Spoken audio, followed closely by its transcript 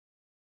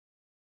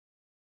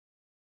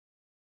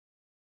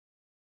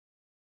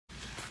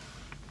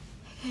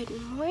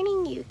Good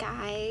morning, you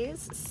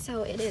guys.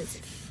 So it is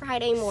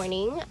Friday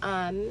morning.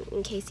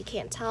 In case you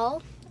can't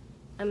tell,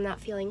 I'm not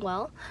feeling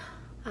well.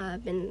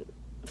 I've been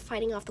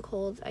fighting off the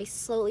cold. I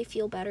slowly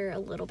feel better a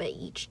little bit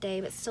each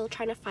day, but still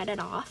trying to fight it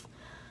off.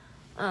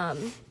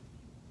 I'm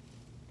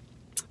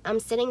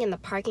sitting in the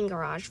parking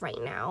garage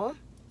right now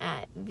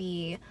at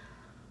the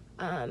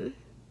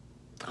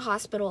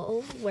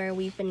hospital where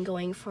we've been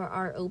going for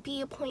our OB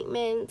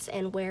appointments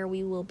and where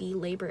we will be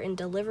labor and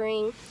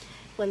delivering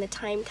when the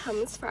time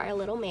comes for our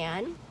little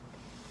man.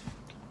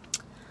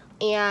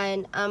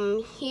 And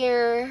I'm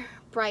here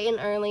bright and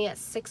early at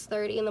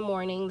 6:30 in the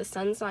morning. The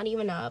sun's not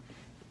even up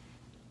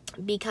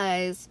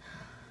because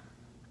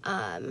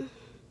I'm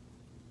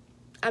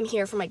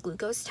here for my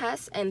glucose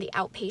test, and the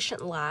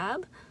outpatient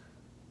lab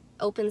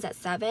opens at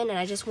 7, and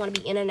I just want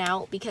to be in and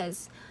out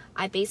because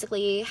I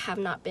basically have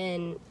not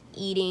been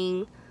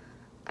eating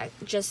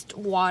just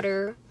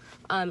water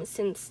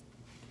since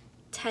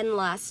 10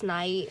 last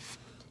night,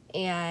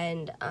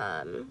 and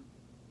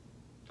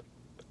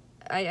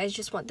I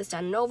just want this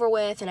done and over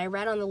with. And I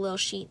read on the little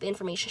sheet, the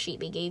information sheet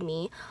they gave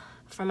me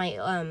for my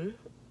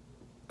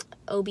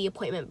OB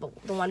appointment,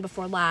 but the one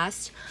before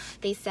last,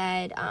 they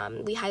said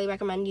we highly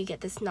recommend you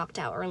get this knocked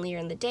out earlier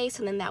in the day,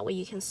 so then that way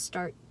you can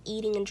start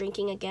eating and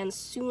drinking again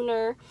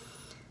sooner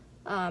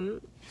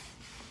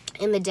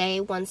in the day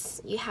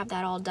once you have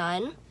that all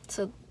done.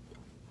 So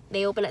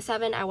they open at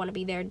 7. I want to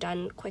be there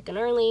done quick and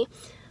early.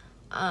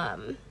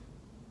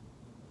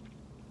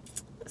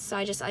 So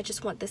I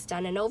just want this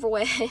done and over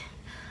with.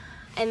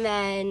 And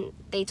then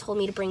they told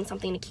me to bring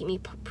something to keep me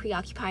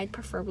preoccupied,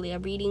 preferably a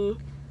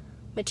reading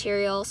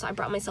material. So I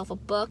brought myself a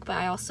book, but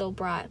I also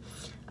brought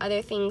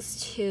other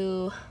things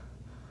to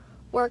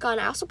work on.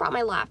 I also brought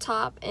my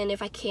laptop, and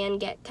if I can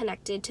get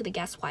connected to the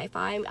guest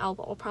Wi-Fi, I'll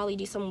probably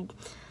do some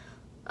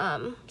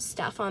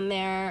stuff on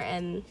there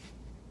and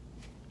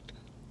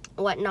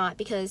whatnot,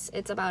 because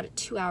it's about a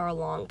 2-hour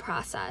long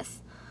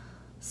process.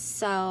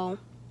 So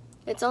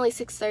it's only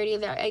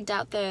 6:30. I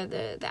doubt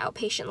the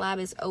outpatient lab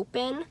is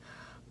open,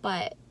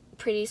 but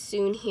pretty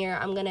soon here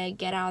I'm gonna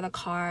get out of the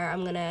car,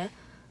 I'm gonna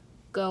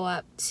go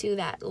up to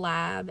that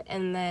lab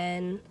and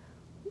then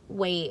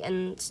wait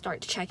and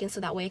start to check in, so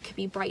that way it could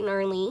be bright and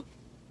early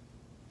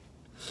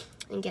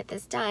and get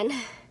this done.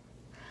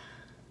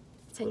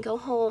 So I can go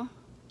home,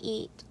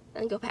 eat,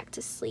 and go back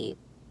to sleep,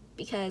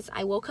 because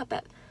I woke up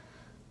at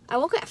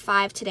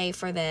 5 today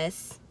for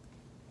this,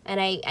 and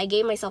I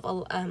gave myself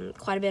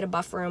quite a bit of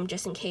buffer room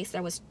just in case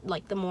there was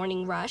like the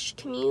morning rush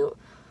commute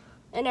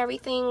and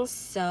everything.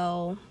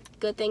 So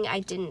good thing I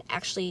didn't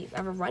actually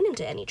ever run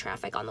into any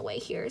traffic on the way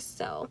here,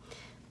 so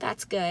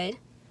that's good.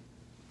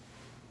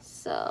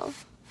 So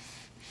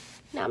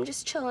now I'm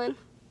just chilling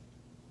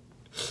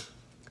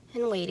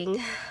and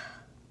waiting.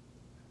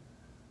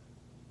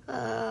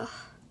 But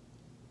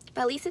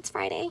at least it's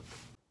Friday.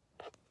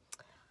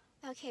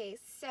 Okay,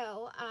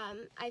 so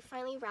I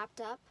finally wrapped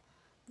up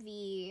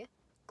the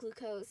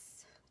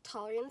glucose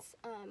tolerance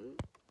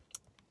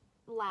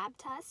lab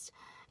test,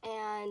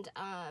 and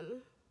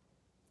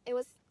it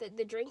was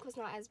the drink was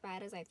not as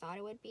bad as I thought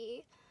it would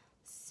be,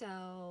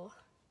 so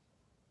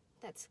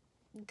that's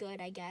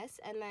good, I guess.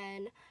 And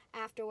then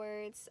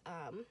afterwards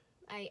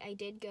I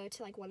did go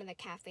to like one of the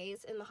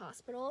cafes in the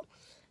hospital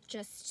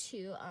just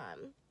to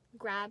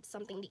grab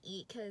something to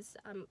eat, because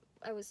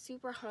I was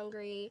super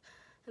hungry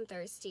and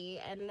thirsty.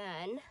 And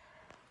then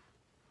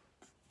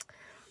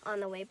on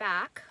the way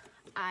back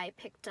I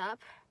picked up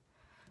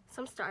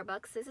some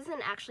Starbucks. This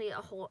isn't actually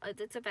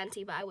it's a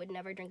venti, but I would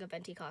never drink a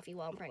venti coffee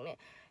while I'm pregnant.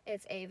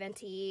 It's a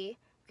venti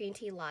green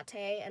tea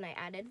latte, and I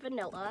added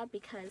vanilla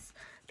because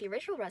the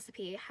original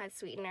recipe had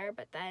sweetener,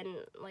 but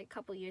then like a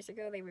couple years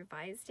ago they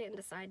revised it and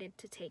decided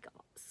to take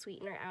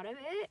sweetener out of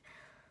it.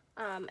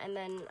 And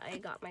then I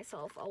got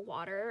myself a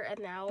water, and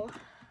now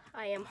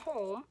I am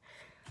home.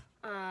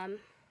 I'm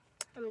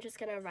just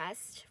gonna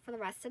rest for the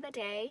rest of the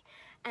day,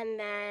 and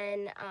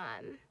then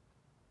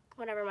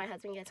whenever my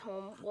husband gets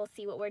home, we'll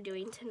see what we're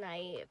doing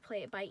tonight,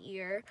 play it by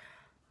ear.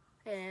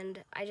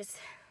 And I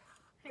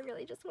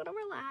really just want to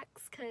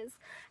relax,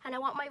 and I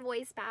want my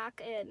voice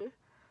back, and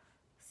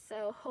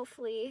so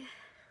hopefully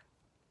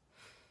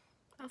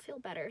I'll feel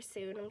better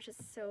soon. I'm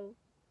just so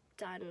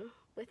done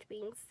with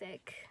being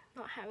sick,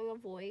 not having a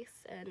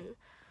voice, and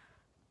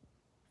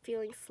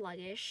feeling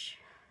sluggish.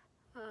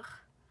 Ugh.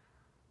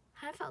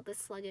 I haven't felt this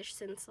sluggish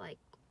since like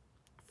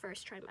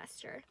first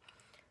trimester.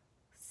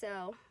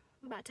 So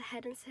I'm about to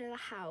head into the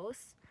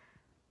house,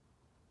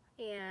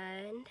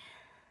 and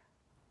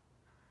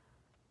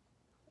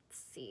let's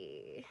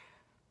see,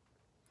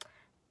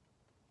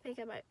 I think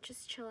I might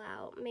just chill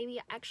out. Maybe,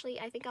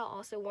 actually, I think I'll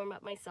also warm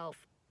up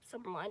myself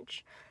some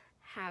lunch,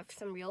 have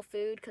some real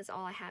food, because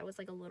all I had was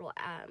like a little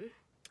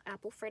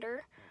apple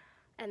fritter.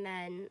 And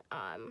then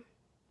I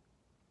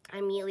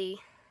immediately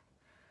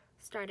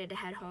started to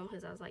head home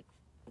because I was like,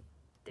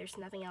 there's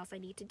nothing else I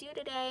need to do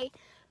today.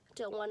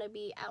 Don't want to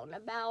be out and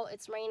about.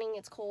 It's raining,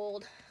 it's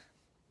cold.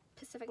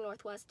 Pacific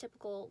Northwest,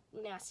 typical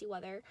nasty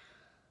weather.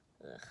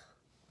 Ugh.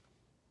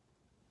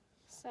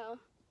 So,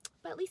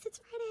 but at least it's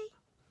Friday.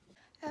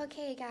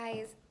 Okay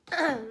guys,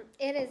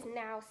 it is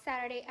now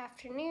Saturday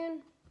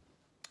afternoon.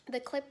 The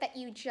clip that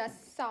you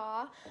just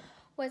saw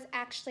was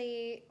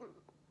actually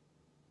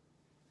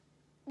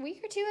a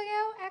week or two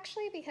ago,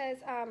 actually, because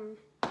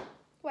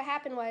what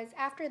happened was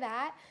after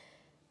that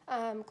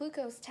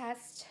glucose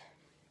test,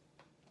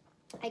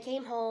 I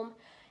came home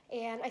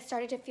and I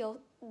started to feel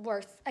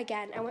worse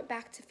again. I went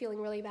back to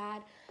feeling really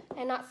bad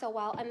and not so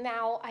well, and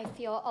now I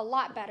feel a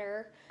lot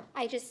better.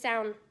 I just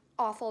sound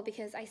awful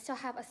because I still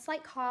have a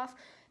slight cough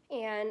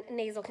and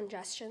nasal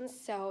congestion,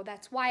 so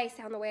that's why I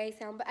sound the way I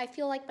sound, but I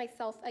feel like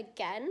myself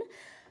again,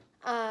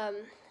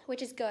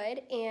 which is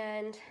good.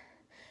 And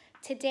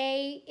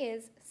today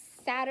is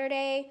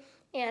Saturday,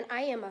 and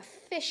I am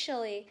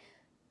officially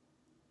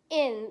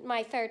in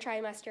my third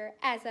trimester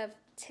as of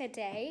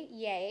today.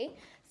 Yay.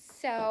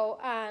 So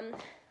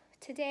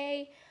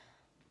today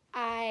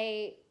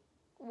I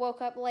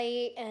woke up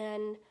late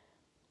and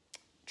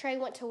Trey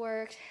went to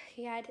work.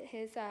 He had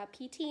his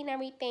PT and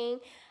everything,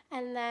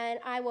 and then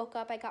I woke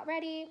up, I got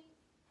ready,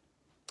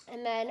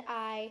 and then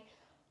I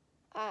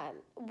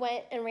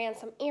went and ran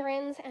some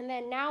errands, and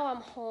then now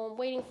I'm home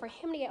waiting for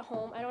him to get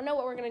home. I don't know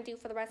what we're gonna do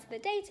for the rest of the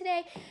day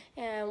today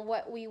and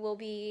what we will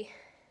be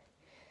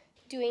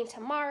doing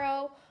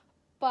tomorrow,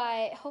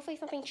 but hopefully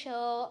something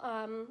chill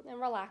and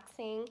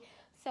relaxing.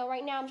 So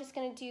right now I'm just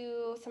gonna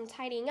do some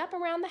tidying up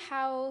around the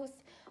house,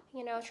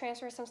 you know,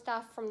 transfer some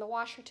stuff from the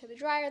washer to the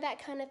dryer, that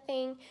kind of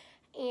thing,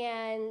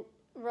 and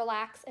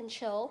relax and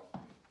chill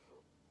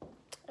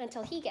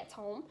until he gets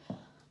home.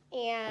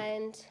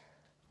 And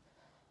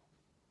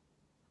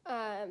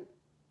I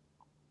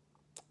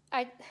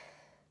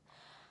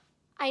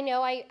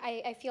know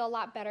I feel a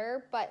lot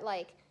better, but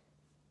like,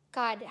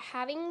 God,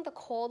 having the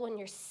cold when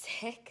you're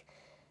sick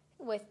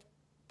with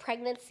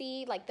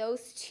pregnancy, like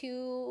those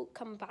two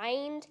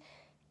combined,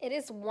 it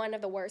is one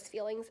of the worst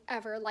feelings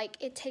ever. Like,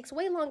 it takes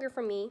way longer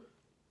for me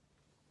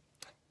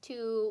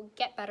to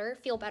get better,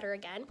 feel better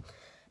again.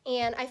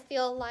 And I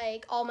feel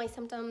like all my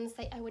symptoms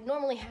that I would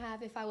normally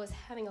have if I was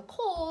having a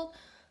cold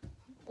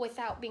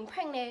without being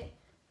pregnant,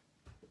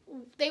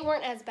 they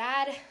weren't as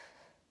bad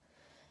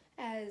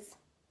as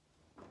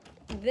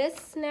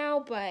this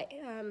now, but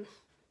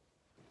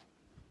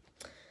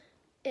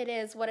it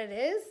is what it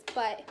is.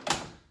 But,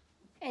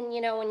 and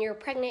you know, when you're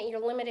pregnant,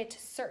 you're limited to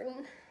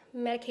certain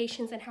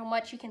medications and how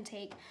much you can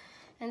take,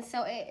 and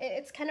so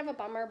it's kind of a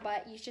bummer,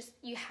 but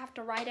you have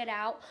to ride it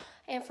out.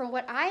 And from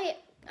what I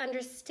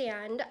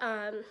understand,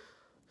 a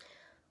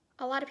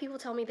lot of people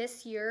tell me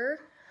this year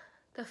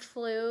the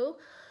flu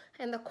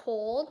and the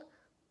cold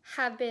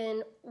have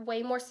been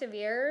way more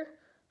severe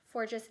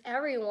for just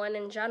everyone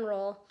in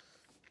general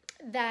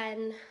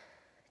than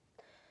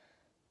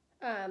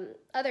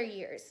other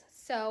years.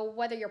 So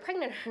whether you're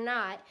pregnant or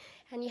not,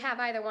 and you have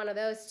either one of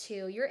those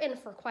two, you're in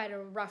for quite a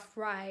rough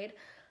ride.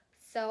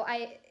 So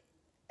I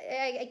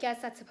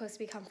guess that's supposed to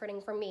be comforting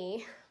for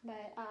me,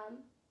 but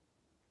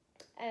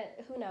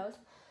who knows.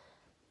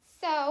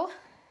 So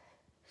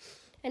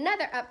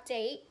another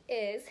update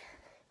is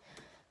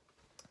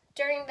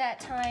during that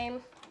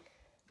time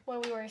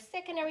when we were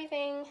sick and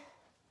everything,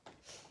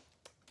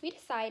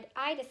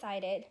 I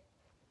decided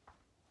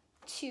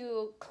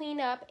to clean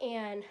up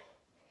and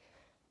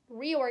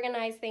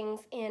reorganize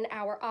things in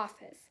our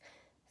office.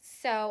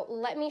 So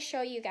let me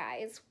show you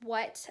guys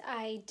what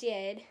I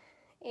did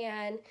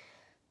and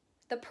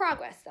the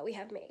progress that we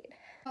have made.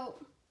 So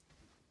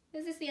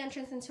this is the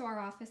entrance into our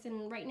office,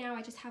 and right now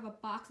I just have a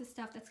box of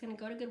stuff that's gonna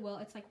go to Goodwill.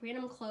 It's like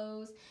random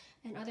clothes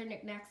and other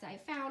knickknacks that I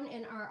found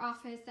in our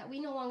office that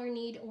we no longer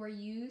need or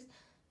use,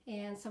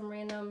 and some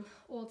random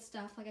old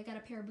stuff. Like I got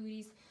a pair of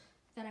booties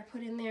that I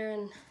put in there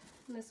and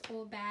this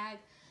old bag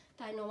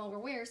that I no longer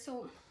wear.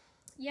 So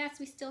yes,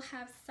 we still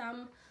have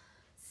some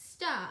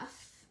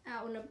stuff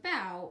out and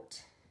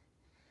about.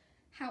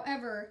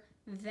 However,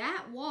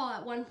 that wall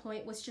at one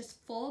point was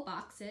just full of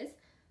boxes,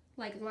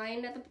 like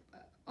lined at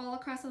all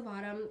across the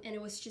bottom, and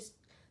it was just,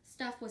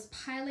 stuff was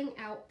piling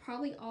out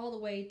probably all the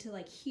way to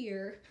like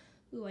here.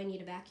 Ooh, I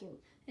need a vacuum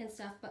and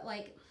stuff, but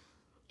like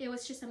it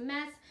was just a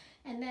mess.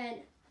 And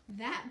then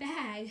that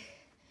bag,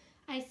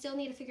 I still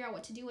need to figure out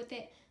what to do with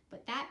it,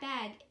 but that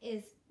bag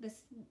is,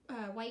 this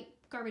white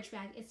garbage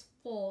bag is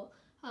full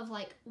of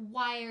like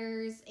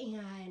wires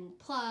and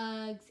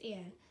plugs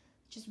and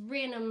just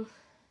random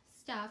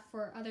stuff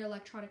for other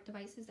electronic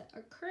devices that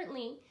are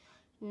currently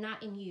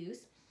not in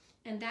use.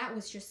 And that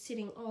was just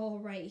sitting all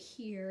right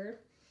here,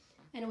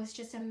 and it was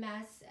just a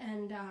mess.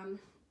 And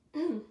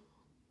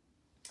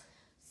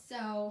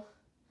so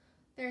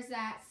there's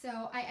that.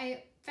 So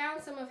I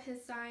found some of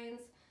his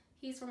signs.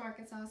 He's from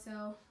Arkansas,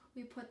 so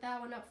we put that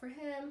one up for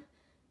him.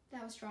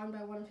 That was drawn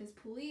by one of his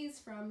pulleys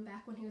from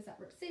back when he was at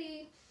Rip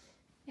City.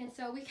 And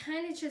so we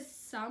kind of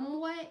just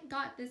somewhat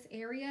got this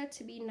area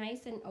to be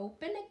nice and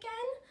open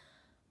again,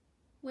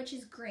 which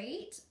is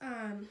great.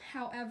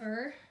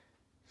 However,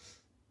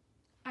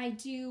 I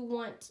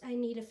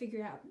need to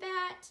figure out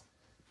that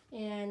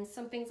and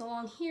some things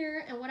along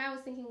here. And what I was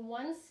thinking,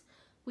 once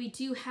we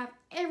do have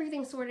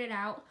everything sorted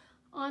out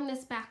on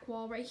this back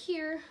wall right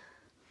here,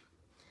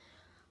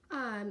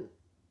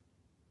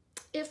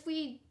 if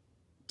we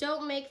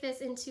don't make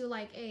this into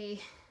like a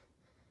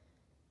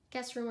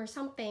guest room or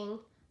something,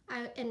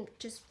 and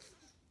just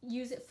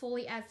use it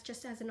fully as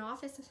just as an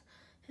office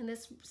in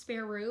this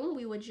spare room,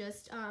 we would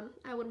just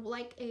I would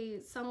like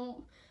a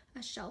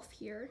shelf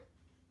here,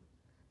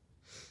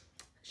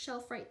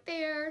 shelf right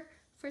there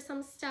for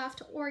some stuff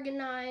to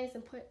organize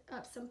and put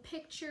up some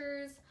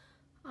pictures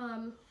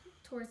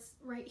towards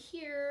right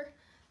here,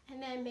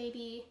 and then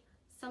maybe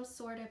some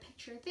sort of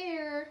picture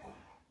there,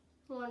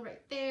 one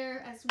right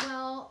there as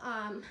well.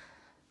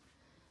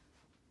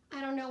 I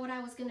don't know what I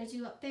was gonna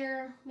do up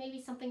there,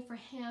 maybe something for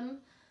him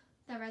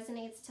that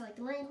resonates to like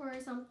the Marine Corps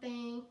or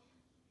something,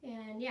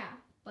 and yeah,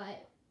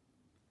 but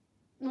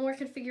more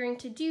configuring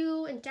to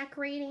do and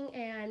decorating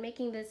and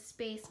making this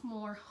space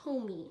more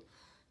homey,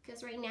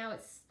 because right now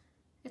it's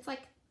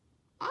like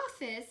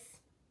office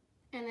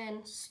and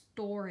then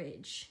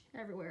storage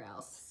everywhere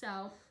else.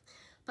 So,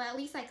 but at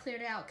least I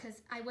cleared it out,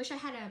 because I wish I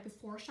had a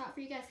before shot for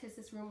you guys, because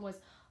this room was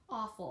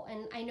awful,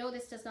 and I know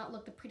this does not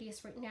look the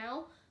prettiest right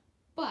now,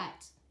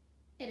 but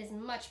it is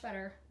much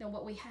better than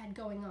what we had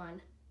going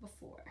on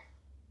before.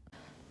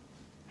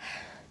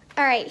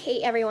 All right,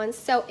 hey everyone,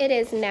 so it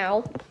is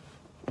now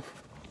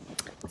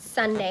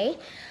Sunday.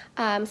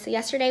 So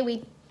yesterday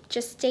we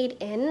just stayed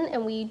in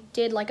and we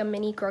did like a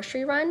mini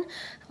grocery run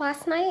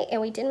last night, and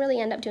we didn't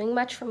really end up doing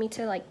much for me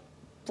to like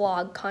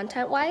vlog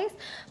content wise,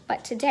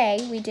 but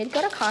today we did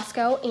go to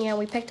Costco and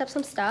we picked up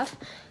some stuff,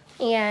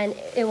 and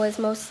it was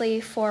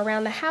mostly for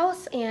around the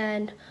house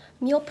and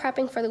meal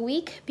prepping for the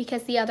week,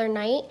 because the other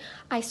night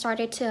I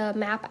started to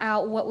map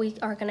out what we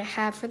are gonna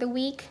have for the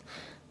week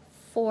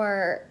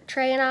for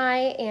Trey and I,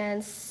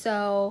 and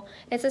so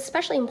it's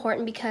especially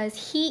important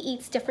because he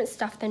eats different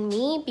stuff than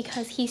me,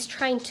 because he's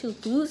trying to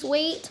lose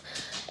weight,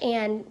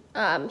 and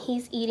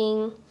he's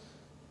eating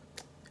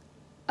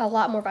a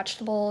lot more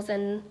vegetables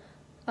and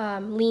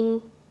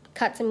lean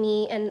cuts of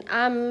meat, and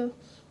I'm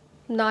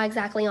not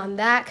exactly on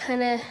that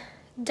kind of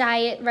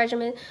diet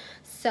regimen,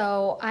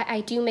 so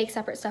I do make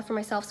separate stuff for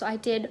myself. So I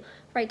did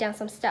write down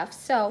some stuff.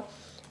 So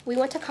we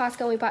went to Costco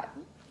and we bought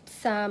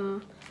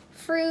some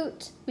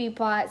fruit, we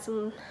bought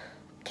some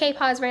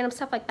K-Pods, random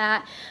stuff like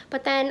that,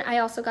 but then I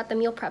also got the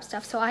meal prep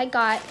stuff. So I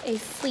got a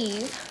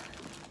sleeve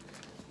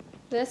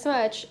this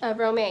much of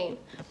romaine,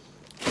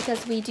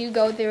 because we do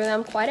go through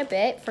them quite a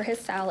bit for his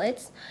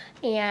salads,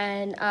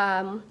 and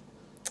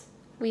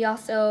we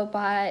also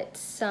bought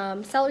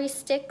some celery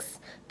sticks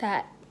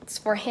that's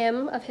for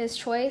him of his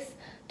choice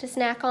to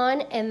snack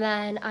on, and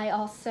then I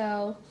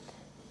also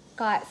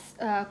got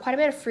quite a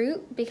bit of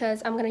fruit,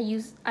 because I'm gonna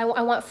use, I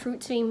want fruit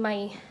to be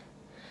my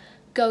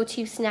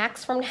go-to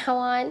snacks from now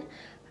on,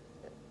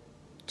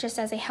 just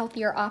as a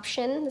healthier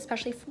option,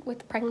 especially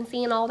with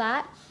pregnancy and all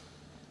that.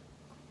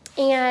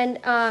 And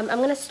I'm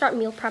gonna start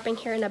meal prepping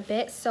here in a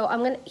bit. So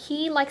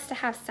he likes to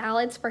have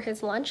salads for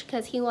his lunch,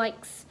 because he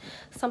likes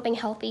something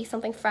healthy,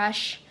 something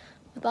fresh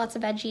with lots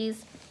of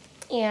veggies,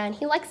 and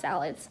he likes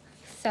salads.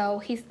 So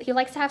he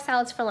likes to have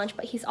salads for lunch,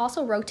 but he's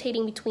also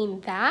rotating between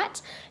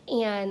that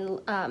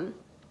and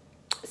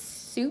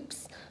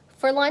soups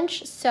for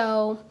lunch.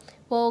 So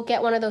we'll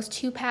get one of those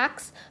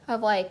 2-packs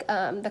of like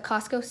the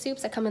Costco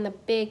soups that come in the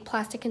big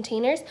plastic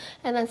containers,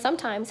 and then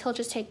sometimes he'll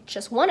just take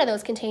just one of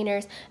those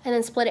containers and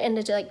then split it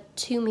into like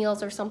 2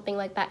 meals or something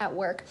like that at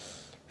work.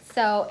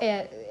 So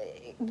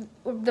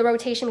the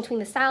rotation between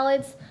the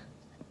salads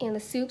and the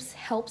soups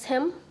helps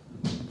him.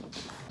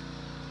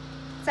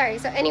 Sorry,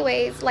 so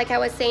anyways, like I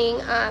was saying,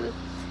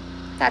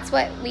 that's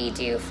what we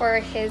do for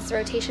his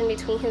rotation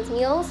between his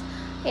meals,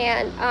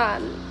 and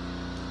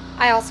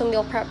I also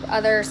meal prep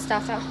other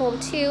stuff at home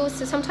too.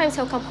 So sometimes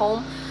he'll come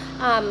home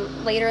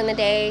later in the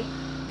day,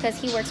 because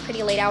he works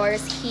pretty late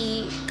hours.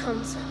 He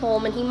comes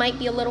home and he might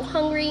be a little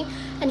hungry,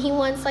 and he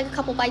wants like a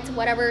couple bites of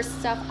whatever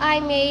stuff I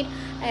made,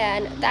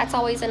 and that's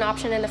always an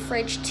option in the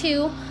fridge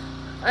too.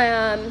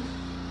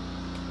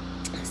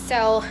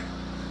 So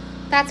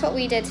that's what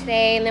we did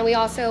today, and then we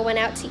also went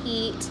out to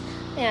eat,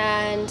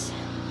 and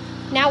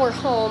now we're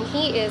home.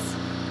 He is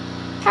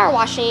power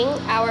washing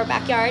our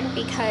backyard,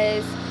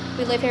 because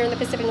we live here in the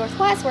Pacific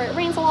Northwest where it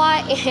rains a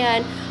lot,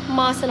 and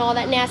moss and all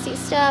that nasty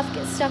stuff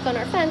gets stuck on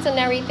our fence and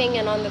everything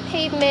and on the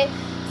pavement,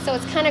 so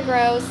it's kind of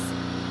gross.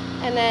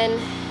 And then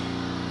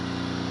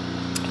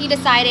he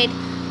decided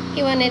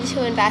he wanted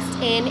to invest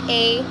in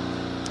a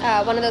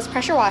one of those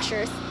pressure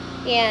washers,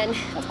 and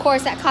of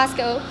course at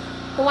Costco,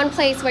 the one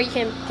place where you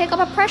can pick up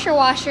a pressure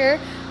washer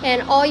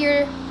and all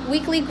your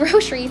weekly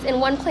groceries in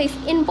one place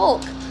in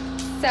bulk.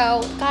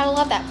 So gotta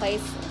love that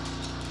place.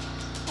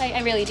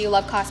 I really do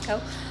love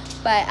Costco.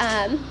 But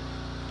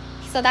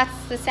so that's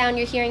the sound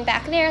you're hearing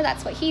back there.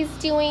 That's what he's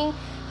doing.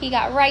 He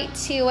got right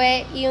to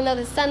it, even though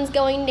the sun's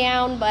going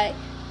down, but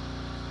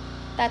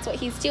that's what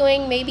he's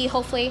doing. Maybe,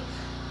 hopefully,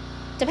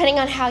 depending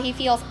on how he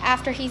feels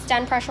after he's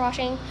done pressure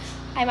washing,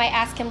 I might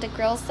ask him to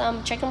grill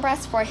some chicken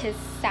breasts for his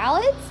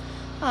salads,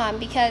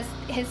 because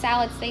his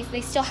salads,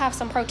 they still have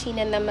some protein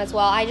in them as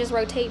well. I just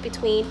rotate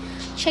between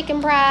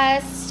chicken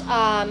breast,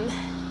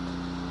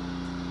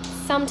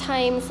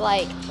 sometimes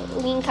like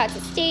lean cuts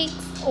of steaks,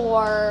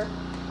 or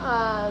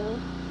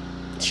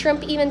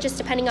shrimp even, just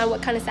depending on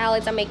what kind of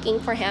salads I'm making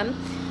for him.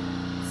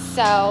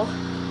 So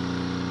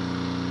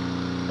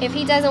if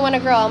he doesn't want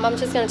to grill them, I'm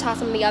just going to toss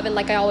them in the oven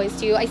like I always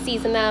do. I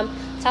season them,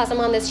 toss them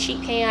on this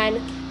sheet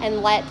pan,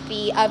 and let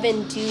the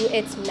oven do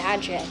its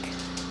magic.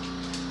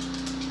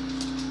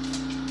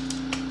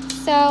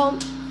 So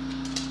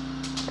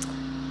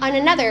on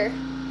another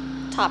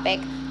topic,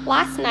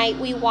 last night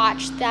we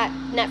watched that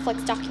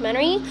Netflix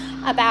documentary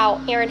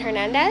about Aaron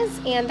Hernandez,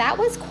 and that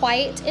was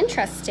quite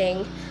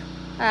interesting.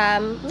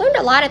 Learned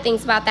a lot of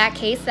things about that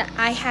case that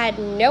I had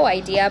no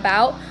idea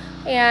about,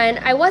 and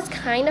I was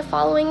kind of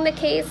following the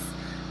case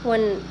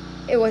when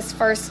it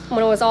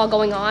was all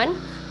going on.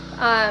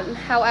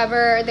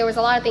 However, there was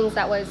a lot of things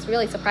that was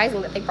really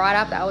surprising that they brought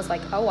up that I was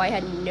like, oh, I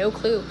had no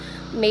clue.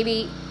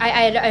 Maybe,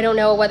 I don't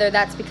know whether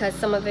that's because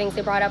some of the things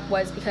they brought up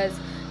was because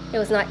it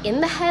was not in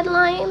the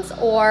headlines,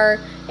 or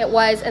it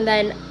was, and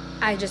then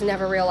I just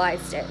never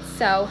realized it.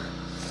 So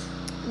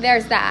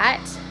there's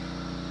that.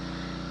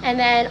 And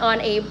then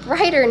on a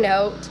brighter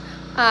note,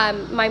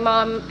 my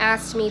mom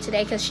asked me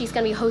today, because she's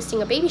going to be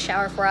hosting a baby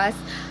shower for us,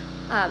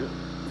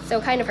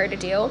 so kind of her to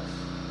do.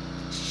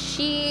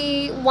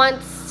 She's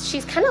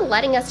kind of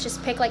letting us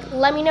just pick, like,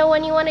 let me know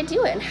when you want to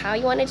do it and how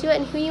you want to do it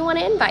and who you want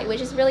to invite,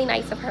 which is really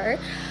nice of her.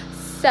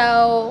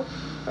 So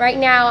right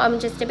now I'm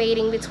just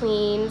debating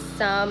between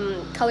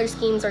some color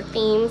schemes or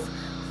themes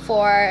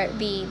for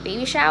the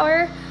baby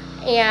shower,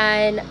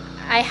 and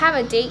I have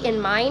a date in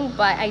mind,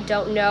 but I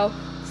don't know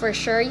for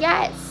sure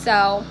yet.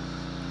 So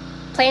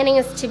planning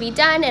is to be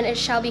done, and it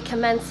shall be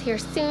commenced here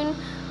soon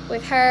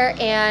with her.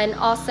 And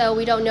also,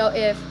 we don't know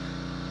if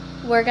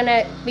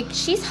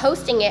she's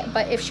hosting it,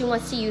 but if she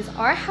wants to use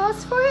our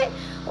house for it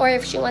or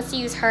if she wants to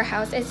use her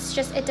house.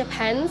 It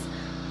depends,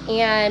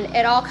 and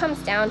it all comes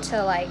down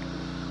to, like,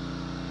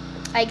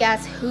 I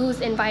guess, who's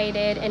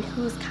invited and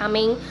who's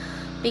coming,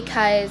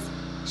 because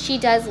she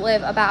does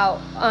live about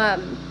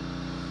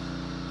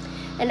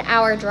an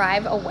hour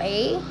drive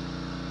away.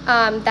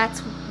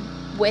 That's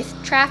with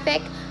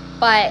traffic,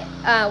 but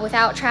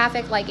without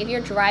traffic, like if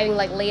you're driving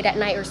like late at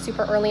night or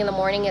super early in the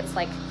morning, it's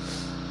like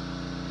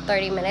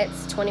 30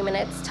 minutes, 20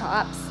 minutes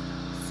tops.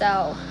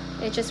 So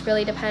it just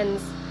really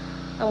depends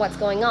on what's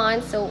going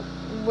on. So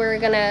we're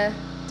gonna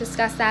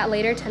discuss that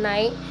later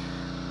tonight,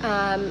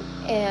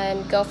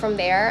 and go from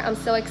there. I'm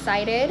so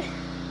excited.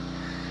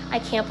 I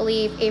can't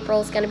believe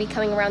April's gonna be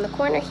coming around the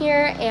corner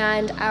here,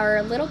 and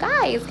our little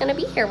guy is gonna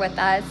be here with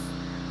us.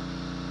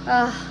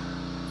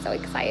 So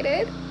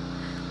excited.